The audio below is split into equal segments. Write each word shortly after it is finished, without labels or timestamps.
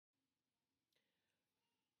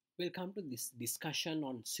Welcome to this discussion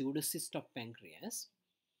on pseudocyst of pancreas.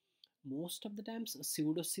 Most of the times, a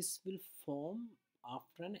pseudocyst will form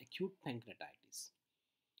after an acute pancreatitis.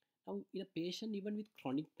 Now, in a patient even with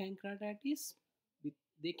chronic pancreatitis,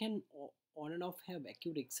 they can on and off have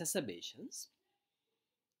acute exacerbations,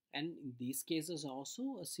 and in these cases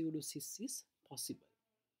also a pseudocyst is possible.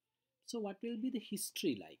 So, what will be the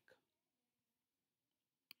history like?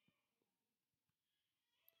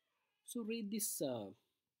 So, read this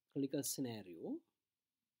clinical scenario.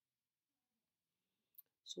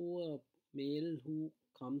 So a male who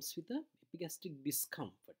comes with a epigastric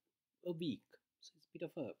discomfort, a week. So it's a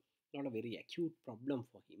bit of a not a very acute problem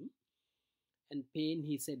for him. And pain,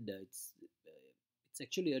 he said, it's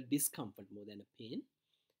actually a discomfort more than a pain.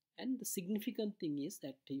 And the significant thing is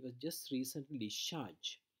that he was just recently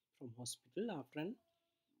discharged from hospital after an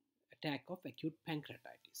attack of acute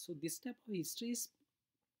pancreatitis. So this type of history is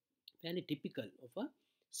fairly typical of a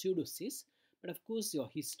pseudocyst. But of course, your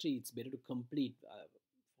history, it's better to complete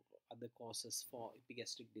other causes for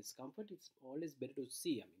epigastric discomfort. It's always better to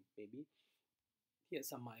see. I mean, maybe here's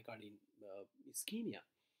some myocardial ischemia.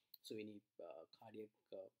 So any cardiac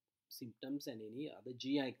symptoms and any other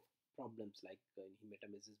GI problems like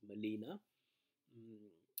hematemesis melena,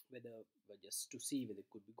 whether just to see whether it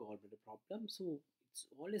could be gallbladder problem. So it's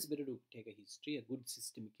always better to take a history, a good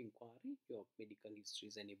systemic inquiry, your medical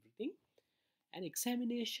histories and everything. And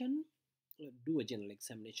examination, do a general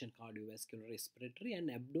examination, cardiovascular, respiratory, and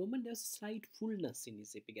abdomen. There's a slight fullness in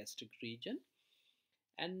his epigastric region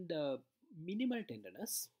and minimal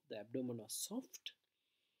tenderness. The abdomen was soft.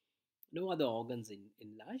 No other organs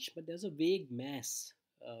enlarged, but there's a vague mass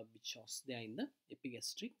which was there in the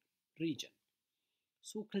epigastric region.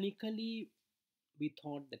 So clinically, we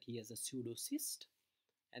thought that he has a pseudocyst,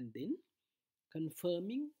 and then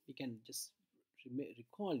confirming, we can just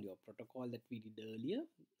recall your protocol that we did earlier.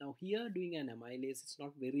 Now here doing an amylase is not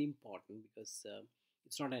very important because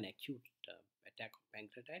it's not an acute attack of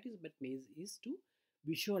pancreatitis, but is to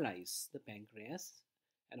visualize the pancreas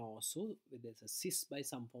and also there's a cyst by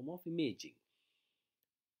some form of imaging.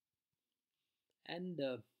 And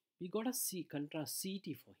we got a contrast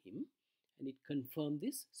CT for him, and it confirmed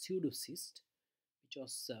this pseudocyst which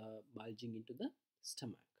was bulging into the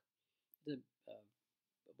stomach. The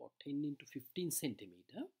about 10 into 15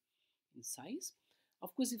 centimeter in size.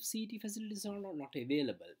 Of course, if CT facilities are not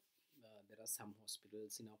available, there are some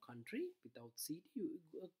hospitals in our country without CT,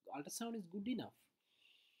 ultrasound is good enough.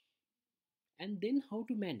 And then how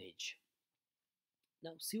to manage?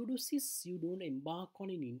 Now, pseudocysts, you don't embark on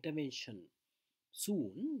an intervention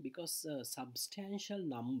soon because a substantial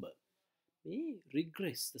number may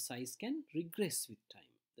regress. The size can regress with time.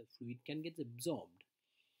 The fluid can get absorbed.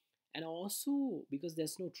 And also, because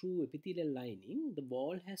there's no true epithelial lining, the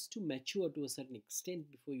wall has to mature to a certain extent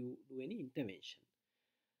before you do any intervention.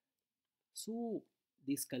 So,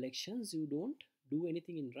 these collections, you don't do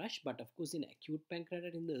anything in rush, but of course, in acute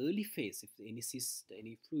pancreatitis, in the early phase, if any cyst,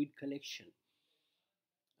 any fluid collection,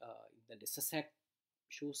 the DESA sac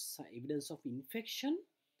shows evidence of infection,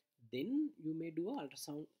 then you may do an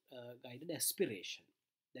ultrasound guided aspiration.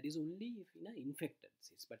 That is only if in an infected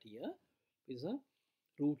cyst, but here is a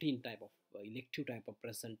routine type of elective type of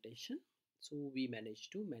presentation. So we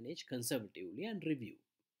managed to manage conservatively and review.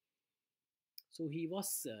 So he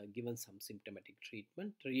was given some symptomatic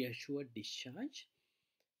treatment, reassured discharge,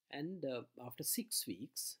 and after 6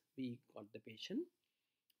 weeks we got the patient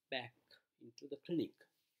back into the clinic.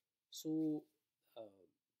 So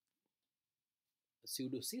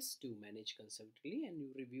pseudocyst to manage conservatively, and you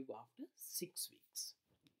review after 6 weeks.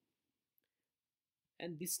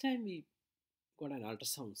 And this time we got an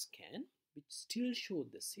ultrasound scan which still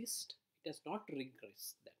showed the cyst. It has not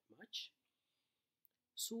regressed that much.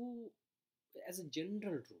 So as a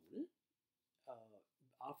general rule,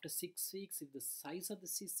 after 6 weeks, if the size of the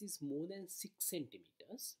cyst is more than 6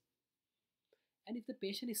 centimeters, and if the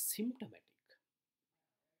patient is symptomatic,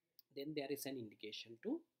 then there is an indication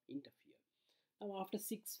to interfere. Now after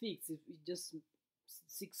 6 weeks, if it's just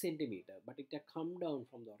 6 centimeter, but it has come down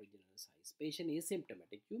from the original size, patient is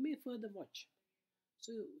symptomatic, you may further watch.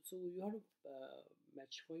 So you have to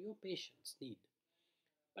match for your patient's need.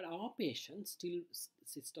 But our patient still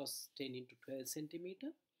cyst was 10 into 12 centimeter,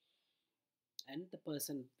 and the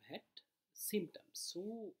person had symptoms.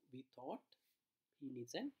 So we thought he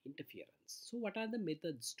needs an interference. So what are the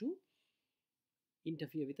methods to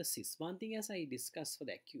interfere with a cyst? One thing, as I discussed for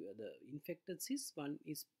the infected cyst, one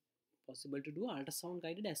is possible to do ultrasound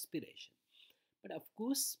guided aspiration. But of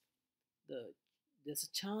course, there's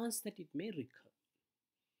a chance that it may recur.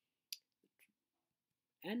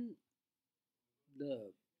 And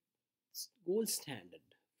the gold standard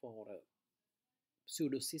for a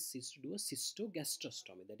pseudocyst is to do a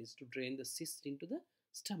cystogastrostomy, that is to drain the cyst into the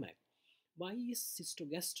stomach. Why is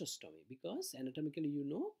cystogastrostomy? Because anatomically, you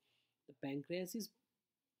know, the pancreas is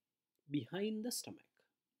behind the stomach.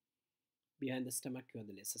 Behind the stomach, you have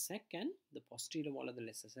the lesser sac, and the posterior wall of the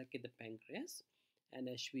lesser sac is the pancreas. And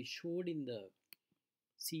as we showed in the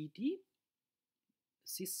CT,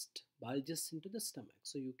 cyst bulges into the stomach.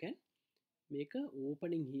 So you can make an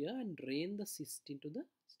opening here and drain the cyst into the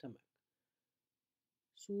stomach.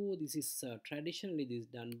 So this is traditionally this is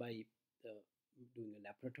done by doing a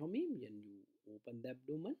laparotomy, and you open the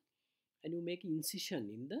abdomen and you make incision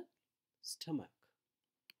in the stomach.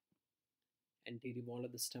 Anterior wall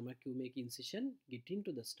of the stomach, you make incision, get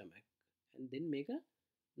into the stomach, and then make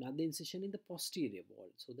another incision in the posterior wall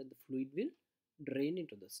so that the fluid will drain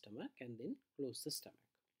into the stomach and then close the stomach.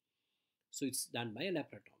 So it's done by a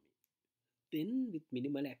laparotomy. Then with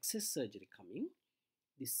minimal access surgery coming,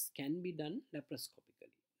 this can be done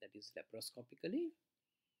laparoscopically. That is, laparoscopically,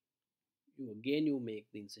 you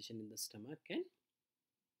make the incision in the stomach and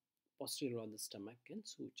posterior on the stomach and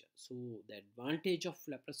suture. So the advantage of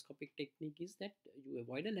laparoscopic technique is that you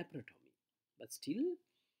avoid a laparotomy, but still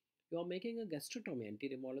you are making a gastrotomy.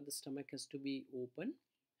 Anterior wall of the stomach has to be open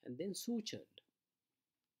and then sutured.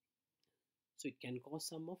 So it can cause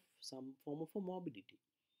some form of a morbidity.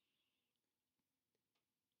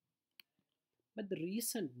 But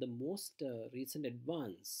the most recent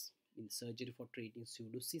advance in surgery for treating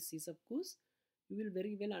pseudocysts is, of course, you will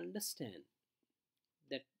very well understand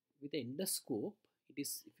that with the endoscope, it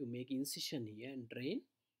is, if you make incision here and drain,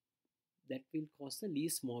 that will cause the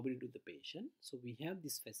least morbidity to the patient. So we have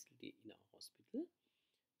this facility in our hospital.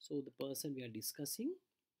 So the person we are discussing,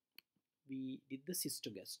 we did the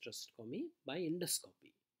cystogastrostomy by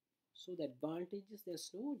endoscopy. So the advantage is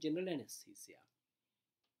there's no general anesthesia.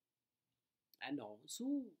 And also,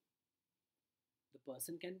 the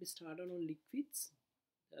person can be started on liquids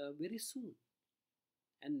very soon.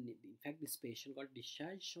 And in fact, this patient got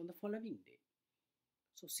discharged on the following day.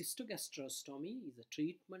 So cystogastrostomy is a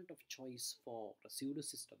treatment of choice for a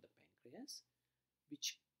pseudocyst of the pancreas,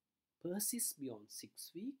 which persists beyond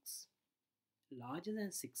 6 weeks, larger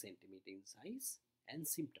than 6 centimeters in size, and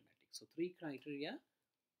symptomatic. So 3 criteria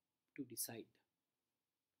to decide: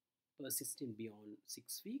 persisting beyond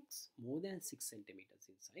 6 weeks, more than 6 centimeters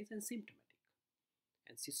in size, and symptomatic.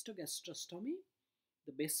 And cystogastrostomy,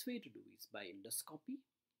 the best way to do is by endoscopy.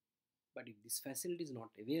 But if this facility is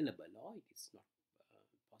not available or it is not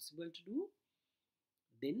possible to do,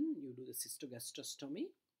 then you do the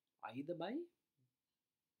cystogastrostomy either by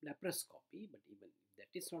laparoscopy, but even if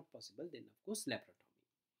that is not possible, then of course laparotomy.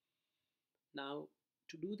 Now,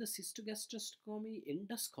 to do the cystogastrostomy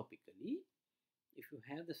endoscopically, if you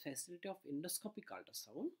have the facility of endoscopic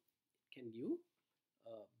ultrasound, it can give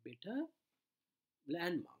better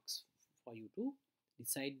landmarks for you to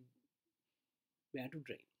decide where to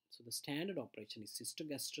drain. So the standard operation is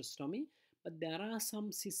cystogastrostomy, but there are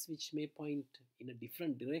some cysts which may point in a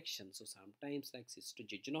different direction. So sometimes like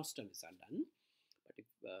cystojejunostomies are done,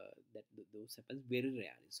 but if those happens very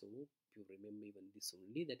rarely. So if you remember even this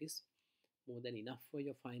only, that is more than enough for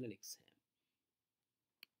your final exam.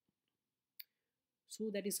 So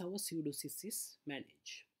that is how a pseudocyst is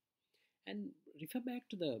managed. And refer back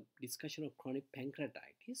to the discussion of chronic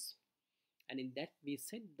pancreatitis. And in that we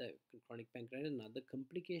said the chronic pancreatitis, another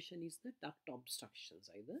complication is the duct obstructions.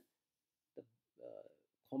 Either the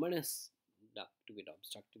commonest duct to get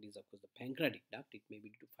obstructed is of course the pancreatic duct. It may be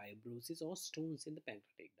due to fibrosis or stones in the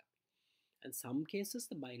pancreatic duct. And some cases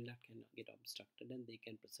the bile duct can get obstructed and they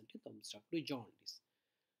can present with obstructive jaundice.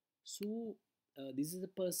 So this is a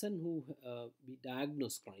person who we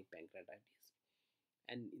diagnosed chronic pancreatitis,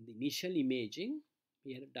 and in the initial imaging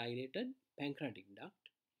we had a dilated pancreatic duct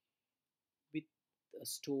with a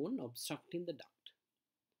stone obstructing the duct.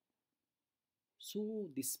 So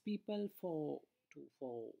these people to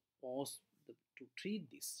treat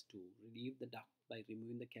this, to relieve the duct by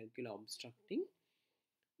removing the calcula obstructing,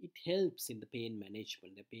 it helps in the pain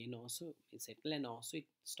management. The pain also is settled, and also it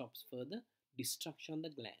stops further destruction of the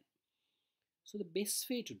gland. So the best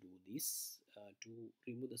way to do this, to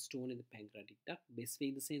remove the stone in the pancreatic duct, best way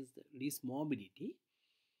in the sense the least morbidity,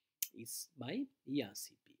 is by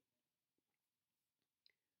ERCP.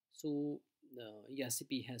 So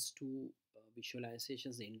ERCP has two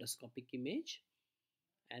visualizations: the endoscopic image,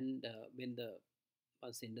 and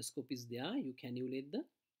once the endoscope is there, you cannulate the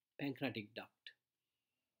pancreatic duct.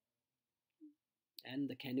 And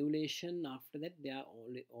the cannulation after that, they are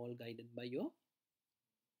all guided by the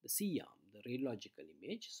C-arm, the radiological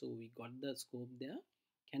image. So we got the scope there,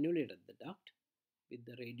 cannulated the duct. with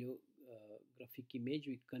the radiographic image,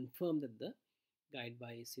 we confirm that the guide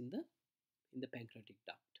wire is in the pancreatic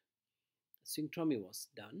duct. Sphincteromy was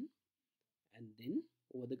done, and then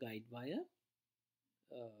over the guide wire,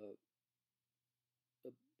 uh,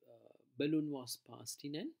 balloon was passed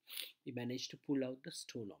in, and we managed to pull out the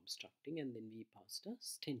stone obstructing, and then we passed a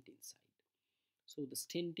stent inside. So the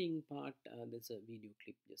stenting part, there's a video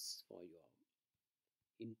clip just for your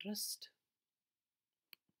interest.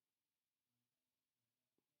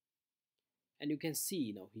 And you can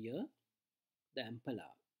see now here the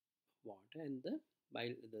ampulla water and the bile,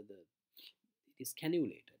 it is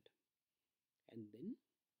cannulated, and then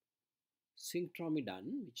sphincteromy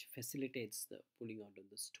done, which facilitates the pulling out of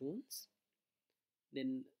the stones.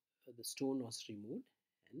 Then the stone was removed,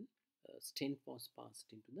 and stent was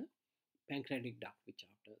passed into the pancreatic duct, which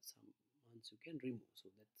after some months you can remove. So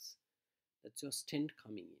that's your stent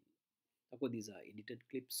coming in. Of course, these are edited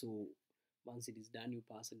clips, so once it is done, you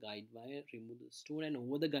pass a guide wire, remove the stone, and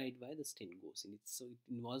over the guide wire the stent goes in. So it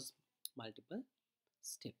involves multiple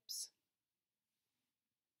steps.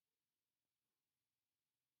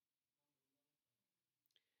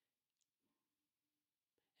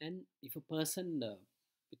 And if a person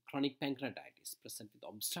with chronic pancreatitis present with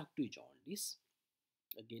obstructive jaundice,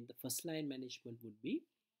 again the first line management would be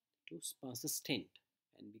to pass a stent,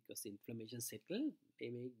 and because the inflammation settle, they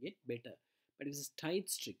may get better. But if it's a tight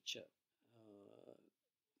stricture,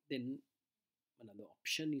 then another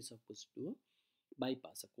option is of course to do a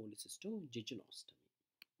bypass, a cholecystogegenostomy.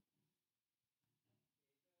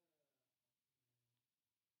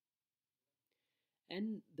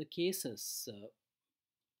 And the cases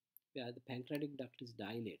where the pancreatic duct is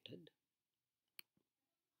dilated,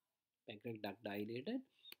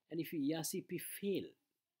 and if you ERCP fail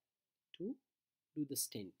to do the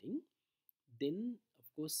stenting, then of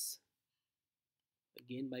course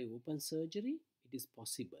again by open surgery it is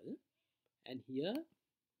possible. And here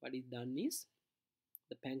what is done is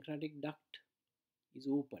the pancreatic duct is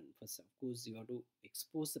open. First, of course, you have to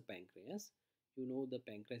expose the pancreas. You know the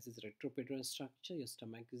pancreas is retroperitoneal structure, your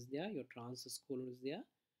stomach is there, your transverse colon is there.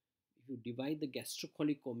 If you divide the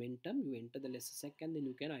gastrocolic omentum, you enter the lesser sac, and then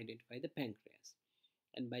you can identify the pancreas.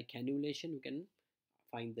 And by cannulation, you can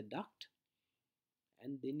find the duct,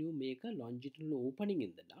 and then you make a longitudinal opening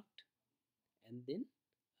in the duct, and then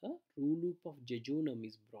a rule loop of jejunum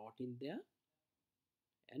is brought in there,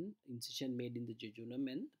 and incision made in the jejunum,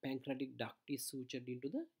 and the pancreatic duct is sutured into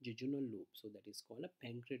the jejunal loop. So that is called a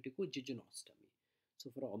pancreatico-jejunostomy. So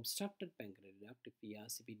for an obstructed pancreatic duct, if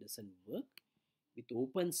ERCP doesn't work, with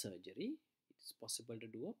open surgery, it is possible to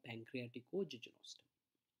do a pancreatico-jejunostomy.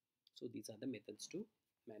 So these are the methods to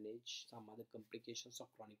manage some other complications of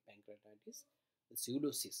chronic pancreatitis. The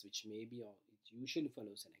pseudocyst, which may be, or it usually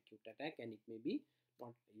follows an acute attack, and it may be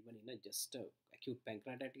not even in a just acute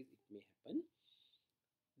pancreatitis, it may happen.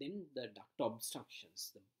 Then the duct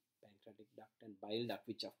obstructions, the pancreatic duct and bile duct,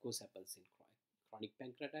 which of course happens in chronic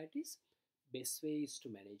pancreatitis. Best way is to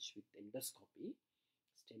manage with endoscopy,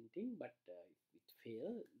 stenting, but if it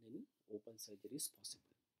fails, then open surgery is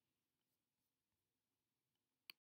possible.